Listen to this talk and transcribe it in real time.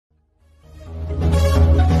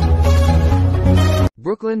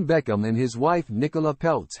Brooklyn Beckham and his wife Nicola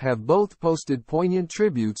Peltz have both posted poignant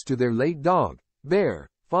tributes to their late dog, Bear,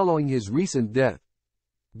 following his recent death.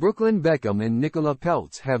 Brooklyn Beckham and Nicola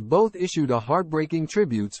Peltz have both issued a heartbreaking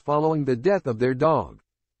tributes following the death of their dog.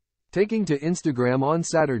 Taking to Instagram on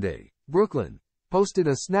Saturday, Brooklyn posted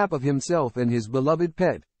a snap of himself and his beloved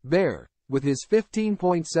pet, Bear, with his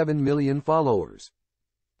 15.7 million followers.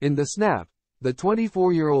 In the snap, the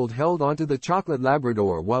 24-year-old held onto the chocolate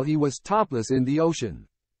Labrador while he was topless in the ocean.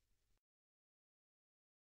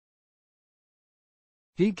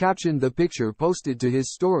 He captioned the picture posted to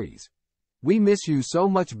his stories. "We miss you so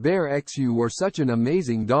much Bear X, you were such an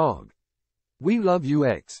amazing dog. We love you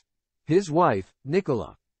X." His wife,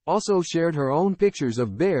 Nicola, also shared her own pictures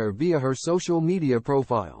of Bear via her social media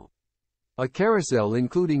profile. A carousel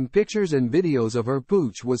including pictures and videos of her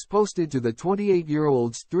pooch was posted to the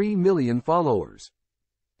 28-year-old's 3 million followers.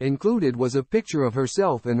 Included was a picture of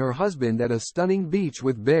herself and her husband at a stunning beach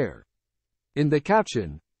with Bear. In the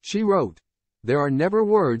caption, she wrote, "There are never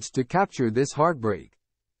words to capture this heartbreak.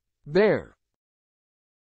 Bear.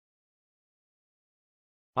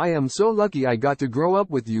 I am so lucky I got to grow up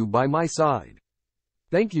with you by my side.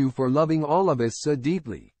 Thank you for loving all of us so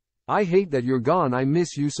deeply. I hate that you're gone, I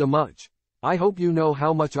miss you so much. I hope you know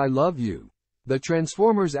how much I love you." The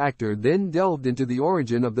Transformers actor then delved into the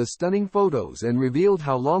origin of the stunning photos and revealed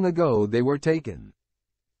how long ago they were taken.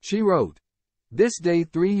 She wrote, "This day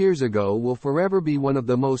 3 years ago will forever be one of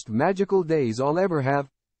the most magical days I'll ever have.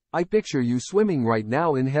 I picture you swimming right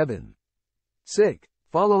now in heaven." Sick.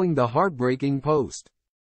 Following the heartbreaking post,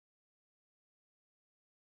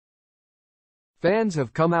 fans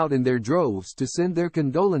have come out in their droves to send their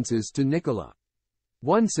condolences to Nicola.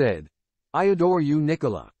 One said, "I adore you,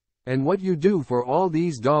 Nicola, and what you do for all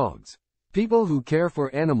these dogs. People who care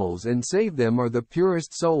for animals and save them are the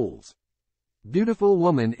purest souls. Beautiful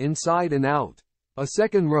woman inside and out." A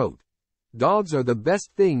second wrote, "Dogs are the best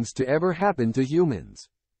things to ever happen to humans.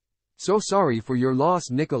 So sorry for your loss,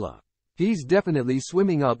 Nicola. He's definitely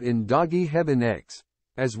swimming up in doggy heaven X."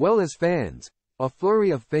 As well as fans, a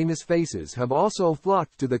flurry of famous faces have also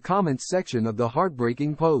flocked to the comments section of the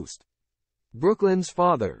heartbreaking post. Brooklyn's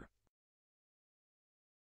father,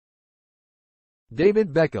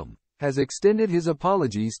 David Beckham, has extended his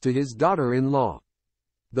apologies to his daughter-in-law.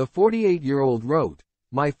 The 48-year-old wrote,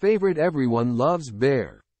 "My favorite, everyone loves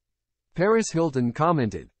Bear." Paris Hilton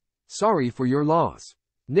commented, "Sorry for your loss."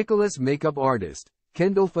 Nicola's makeup artist,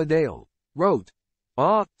 Kendall Fadale, wrote,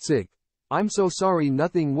 "Sick. I'm so sorry,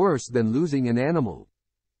 nothing worse than losing an animal.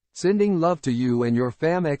 Sending love to you and your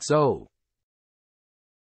fam XO."